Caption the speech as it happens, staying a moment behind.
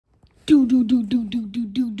Do.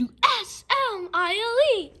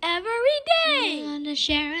 SMILE every day. And to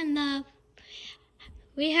share and love.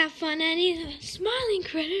 We have fun and eat smiling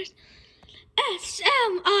critters.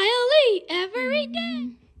 SMILE every day.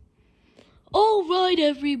 All right,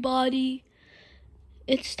 everybody.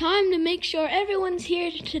 It's time to make sure everyone's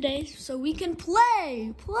here today so we can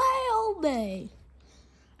play all day.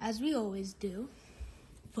 As we always do.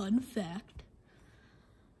 Fun fact.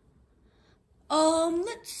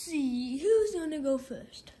 Let's see. Who's gonna go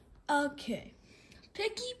first? Okay.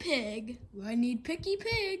 Picky Pig. I need Picky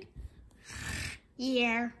Pig.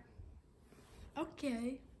 Here.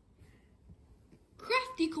 Okay.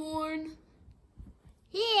 Crafty Corn.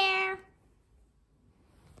 Here.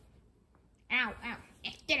 Ow.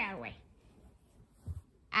 Get out of the way.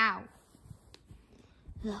 Ow.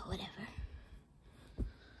 Oh, whatever.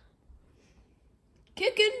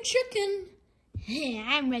 Kickin' Chicken.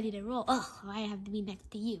 I'm ready to roll. Oh, I have to be next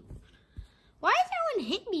to you. Why does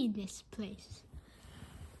everyone hit me in this place?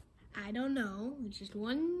 I don't know. It's just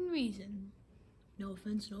one reason. No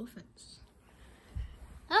offense.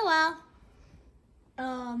 Oh,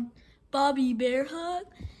 well. Bobby Bear Hug.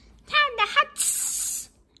 Time to huts.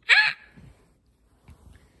 Ah!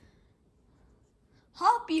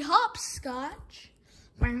 Hoppy Hopscotch.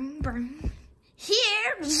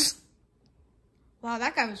 Here. Wow,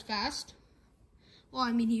 that guy was fast. Well,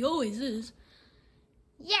 I mean, he always is.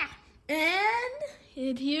 Yeah. And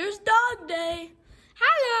here's Dog Day.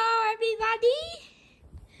 Hello, everybody.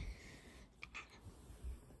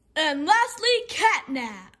 And lastly,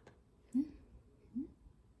 Catnap.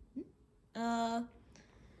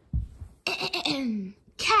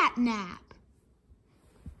 Catnap.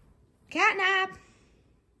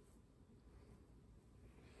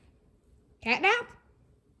 Catnap?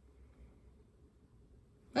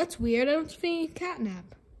 That's weird. I don't see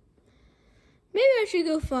Catnap. Maybe I should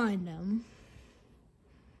go find him.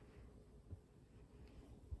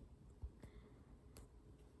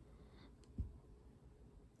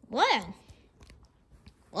 What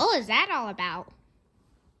was that all about?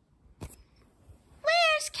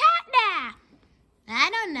 Where's Catnap? I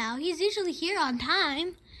don't know. He's usually here on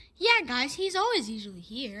time. Yeah, guys, he's always usually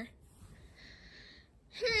here.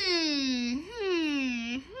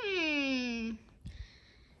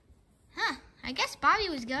 Huh, I guess Bobby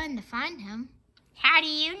was going to find him. How do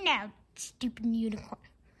you know, stupid unicorn?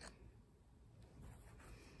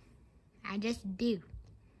 I just do.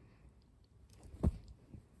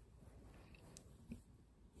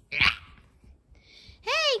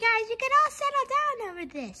 Hey guys, you can all settle down over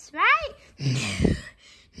this, right?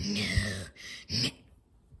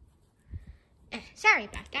 Sorry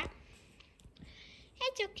about that.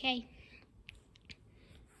 It's okay.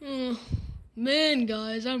 Oh, man,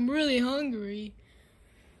 guys, I'm really hungry.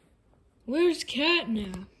 Where's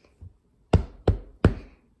Catnap?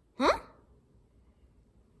 Huh?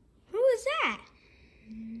 Who is that?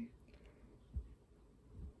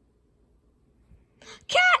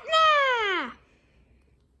 Catnap!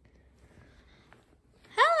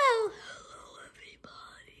 Hello. Hello,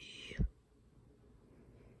 everybody.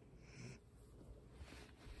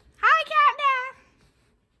 Hi, Catnap.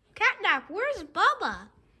 Catnap, where's Bubba?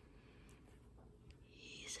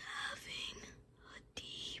 He's having a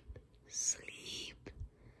deep sleep.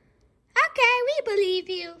 Okay, we believe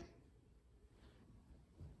you.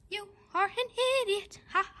 You are an idiot.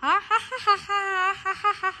 Ha ha ha ha ha ha ha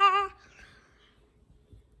ha ha ha.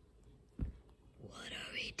 What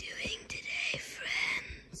are we doing today,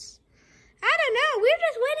 friends? I don't know. We're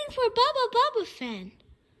just waiting for Bubba Fan.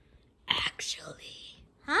 Actually,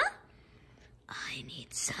 Huh? I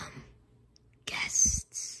need some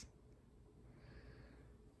guests.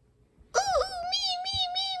 Ooh, me.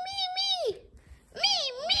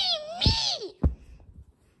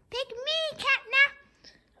 Pick me, Catnap.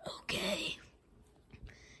 Okay.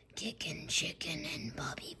 Kickin' Chicken and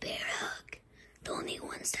Bobby Bear Hug. The only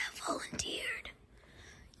ones that volunteered.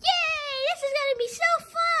 Yay! This is gonna be so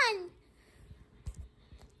fun.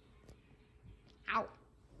 Ow.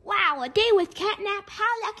 Wow, a day with Catnap.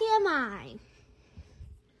 How lucky am I?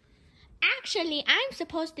 Actually, I'm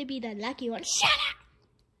supposed to be the lucky one. Shut up!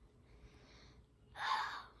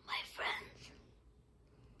 My friends,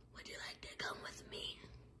 would you like to come with me?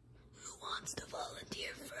 Who wants to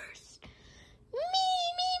volunteer first? Me.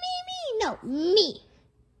 No, me.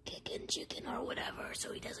 Kickin' Chicken or whatever,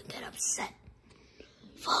 so he doesn't get upset.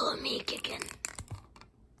 Follow me, Kickin'.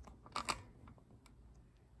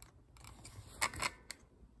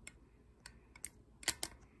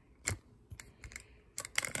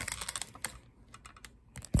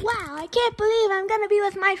 Wow, I can't believe I'm gonna be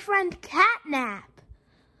with my friend Catnap.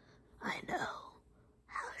 I know.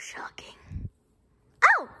 How shocking.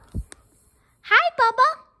 Oh! Hi,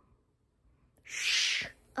 Bubba. Shh.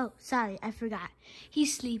 Oh, sorry, I forgot.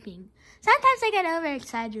 He's sleeping. Sometimes I get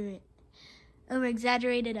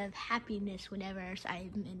over-exaggerated of happiness whenever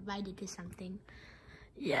I'm invited to something.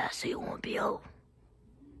 Yeah, so you won't be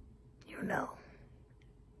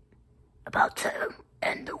about to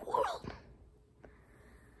end the world.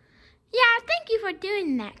 Yeah, thank you for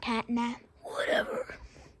doing that, Catnap. Whatever.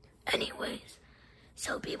 Anyways,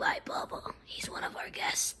 so be by Bubba. He's one of our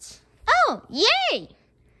guests. Oh, yay!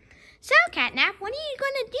 So, Catnap, what are you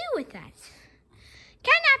going to do with us?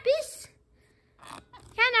 Catnap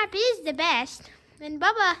is the best. And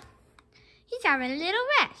Bubba, he's having a little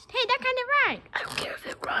rest. Hey, that kind of rhymed. I don't care if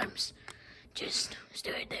it rhymes. Just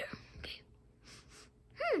stay right there, okay?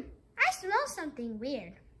 I smell something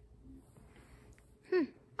weird.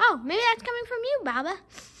 Oh, maybe that's coming from you, Baba.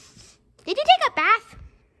 Did you take a bath?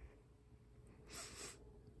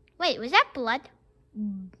 Wait, was that blood?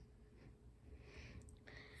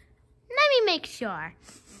 Let me make sure.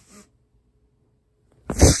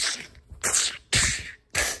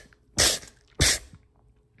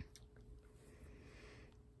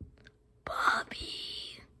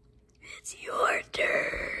 Bobby, it's your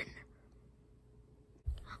turn.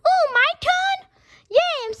 Oh, my turn?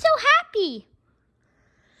 Yay, I'm so happy.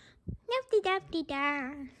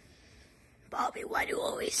 Dum-de-dum-de-da. Bobby, why do you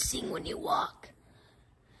always sing when you walk?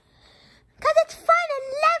 'Cause it's fun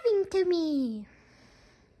and loving to me.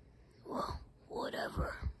 Well,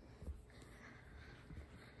 whatever.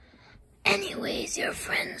 Anyways, your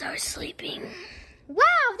friends are sleeping.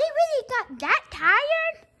 Wow, they really got that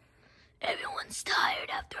tired? Everyone's tired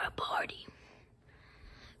after a party.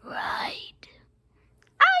 Right.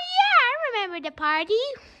 Oh yeah, I remember the party.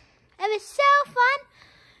 It was so fun.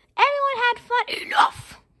 Everyone had fun.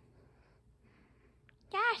 Enough!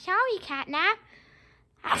 Yeah, sorry, Catnap.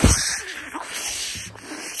 I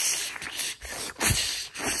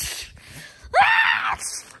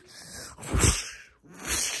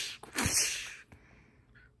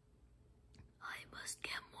must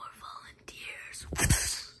get more volunteers.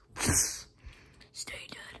 Stay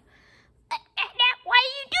dead. Why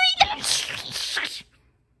are you doing that?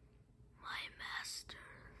 My master.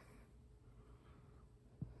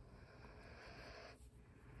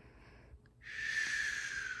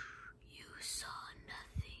 You saw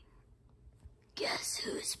nothing. Guess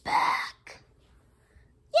who's back?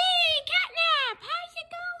 Yay, Catnap! How's it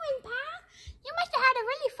going, pal? You must have had a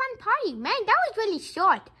really fun party. Man, that was really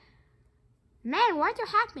short. Man, what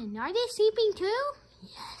happened? Are they sleeping too?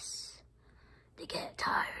 Yes. They get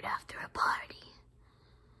tired after a party.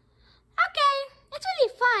 Okay, it's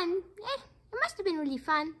really fun. It must have been really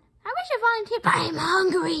fun. I wish I volunteered, but I'm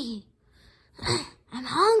hungry. I'm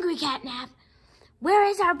hungry, Catnap. Where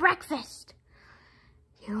is our breakfast?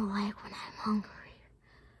 You don't like when I'm hungry.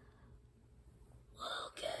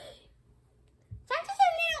 Okay. That's just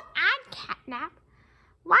a little odd, Catnap.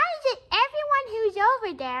 Why is it everyone who's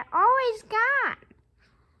over there always gone?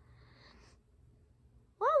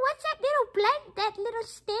 Oh, what's that little blood, that little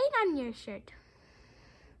stain on your shirt?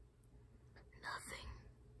 Nothing.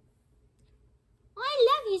 I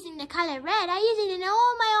love using the color red. I use it in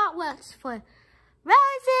all my artworks for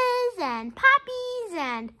roses and poppies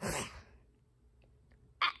and...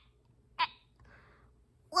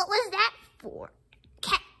 What was that for?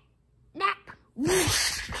 Catnap.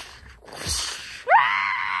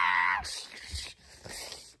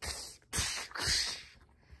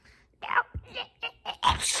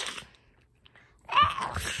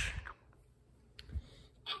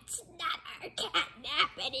 That's not our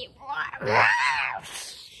Catnap anymore.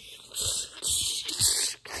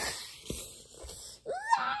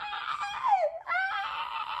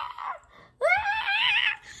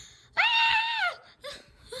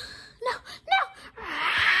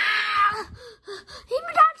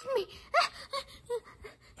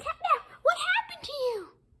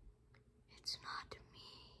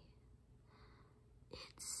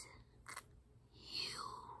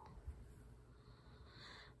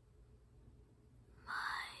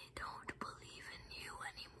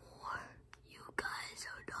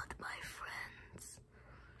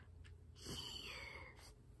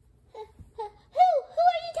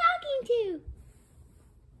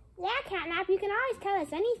 Catnap, you can always tell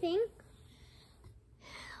us anything.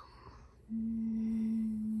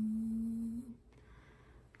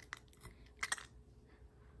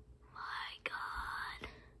 My God.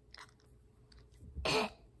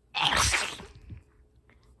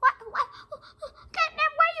 What?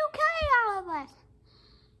 Catnap, why are you killing all of us?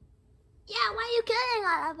 Yeah, why are you killing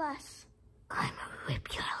all of us? I'm gonna rip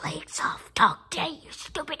your legs off, Dog Day, you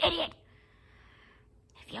stupid idiot.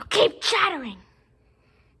 If you You keep chattering.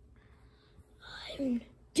 I'm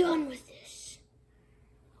done with this.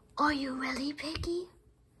 Are you really, Piggy?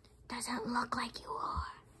 Doesn't look like you are.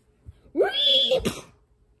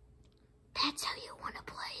 That's how you want to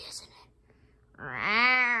play, isn't it?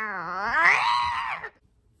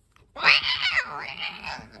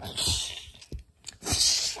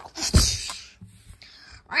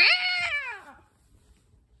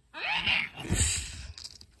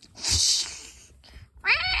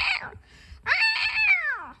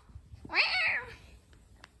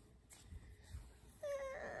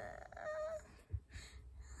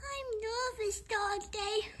 Dog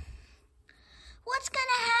Day. What's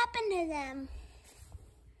gonna happen to them?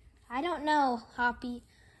 I don't know, Hoppy,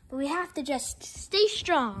 but we have to just stay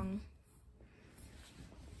strong.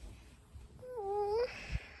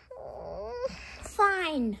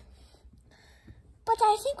 Fine. But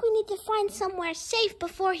I think we need to find somewhere safe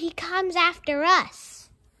before he comes after us.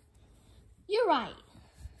 You're right.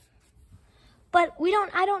 But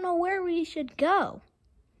I don't know where we should go.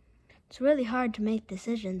 It's really hard to make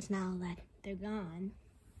decisions now that they're gone.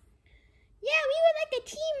 Yeah, we were like a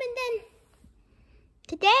team, and then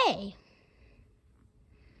today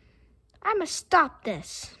I must stop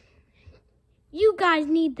this. You guys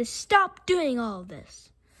need to stop doing all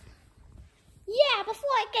this. Yeah,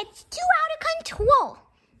 before it gets too out of control.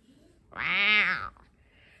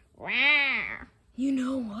 You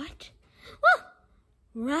know what?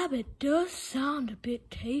 Rabbit does sound a bit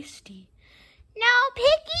tasty. No,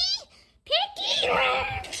 Piggy!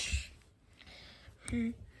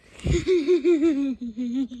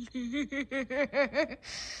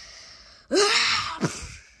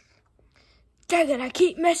 Dang it, I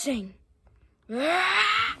keep missing. Piggy!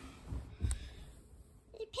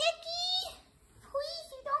 Please,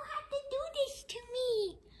 you don't have to do this to me.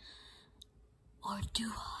 Or do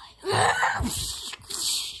I?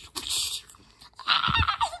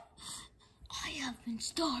 I have been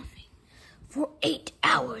starving for 8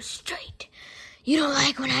 hours straight. You don't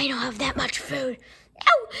like when I don't have that much food?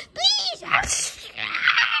 Oh, please!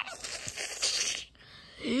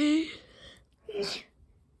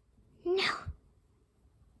 No.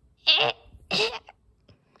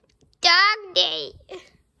 Dog Day.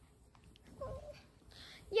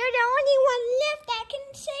 You're the only one left that can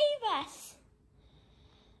save us.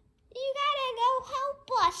 You gotta go help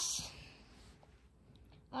us.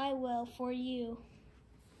 I will for you.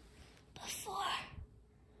 Before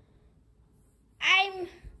I'm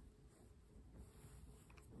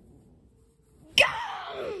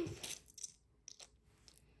gone.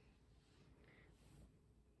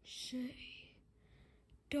 Say,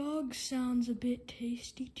 dog sounds a bit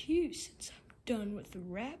tasty too since I'm done with the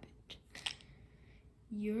rabbit.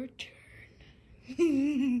 Your turn.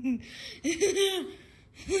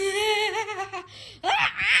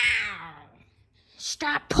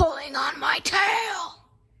 Stop pulling on my tail.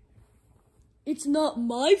 It's not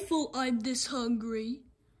my fault I'm this hungry.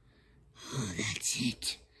 Oh, that's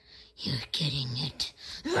it. You're getting it.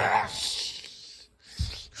 That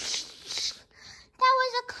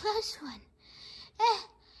was a close one.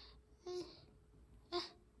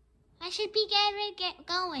 I should be get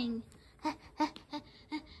going.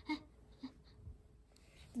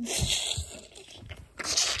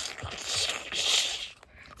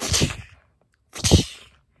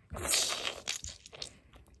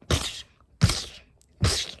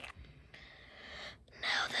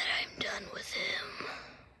 Now that I'm done with him,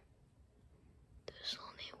 there's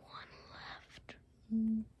only one left.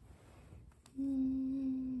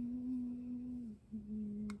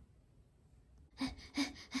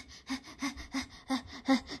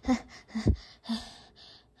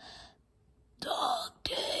 Dog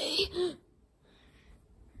Day.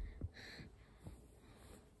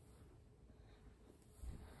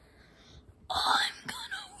 I'm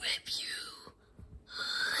gonna rip you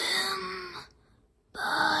limb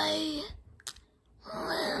by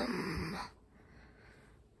limb.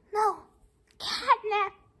 No,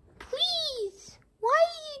 Catnap, please. Why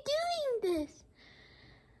are you doing this?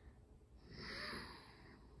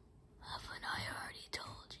 Haven't I already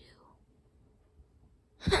told you?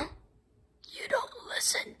 You don't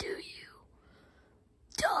listen, do you?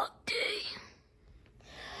 Dog Day.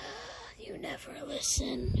 You never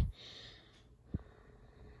listen.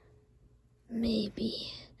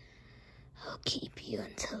 Maybe I'll keep you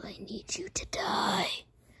until I need you to die.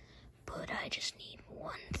 But I just need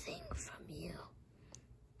one thing from you.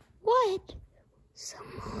 What?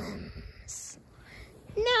 Some limbs.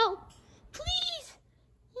 No, please.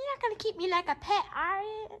 You're not gonna keep me like a pet, are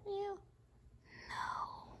you?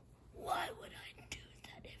 No. Why would I do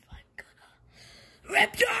that if I'm gonna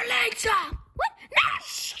rip your legs off? What? No!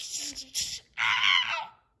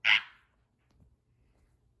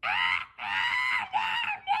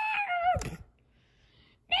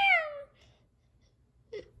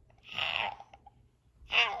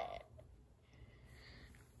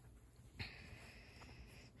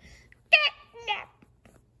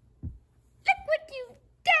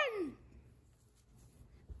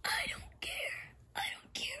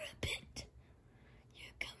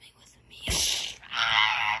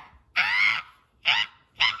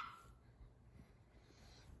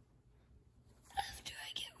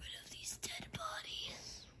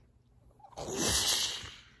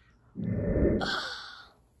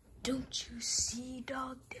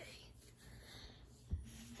 Dog Day.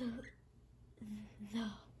 The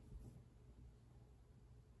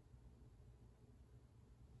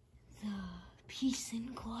peace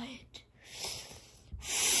and quiet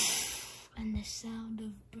and the sound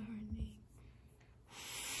of burning.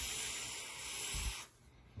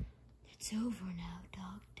 It's over now,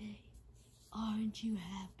 Dog Day. Aren't you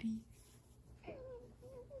happy?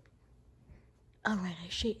 Alright,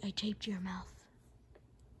 I taped your mouth.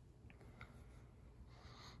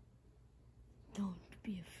 Don't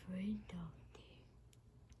be afraid, Dog Day.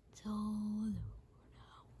 It's all over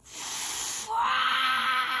now.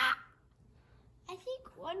 I think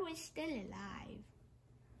one was still alive.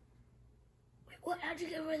 Wait, what? How'd you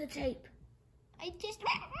get rid of the tape? I just... Now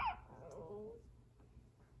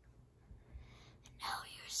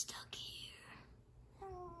you're stuck here.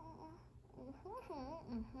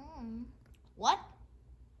 What?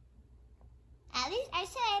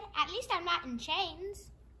 At least I'm not in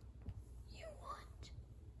chains. You want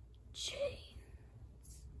chains?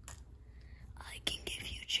 I can give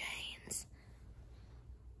you chains,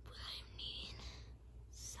 but I need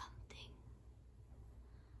something.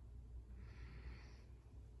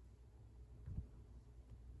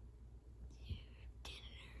 Your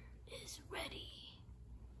dinner is ready.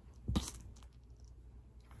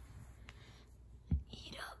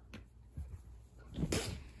 Eat up.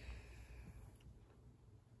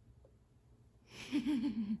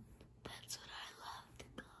 That's what I love to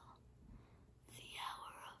call the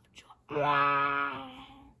hour of joy.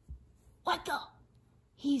 What the?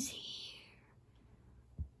 He's here.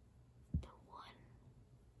 The one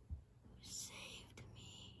who saved me.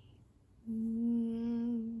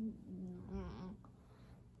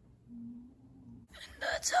 And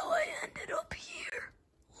that's how I ended up here,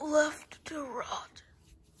 left to rot.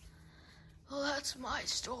 Well, that's my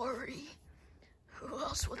story. Who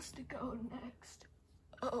else wants to go next?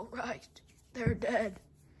 Oh, right, they're dead.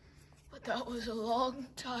 But that was a long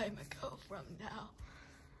time ago from now.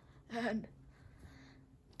 And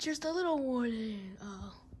just a little warning.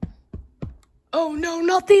 Oh no,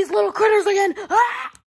 not these little critters again! Ah!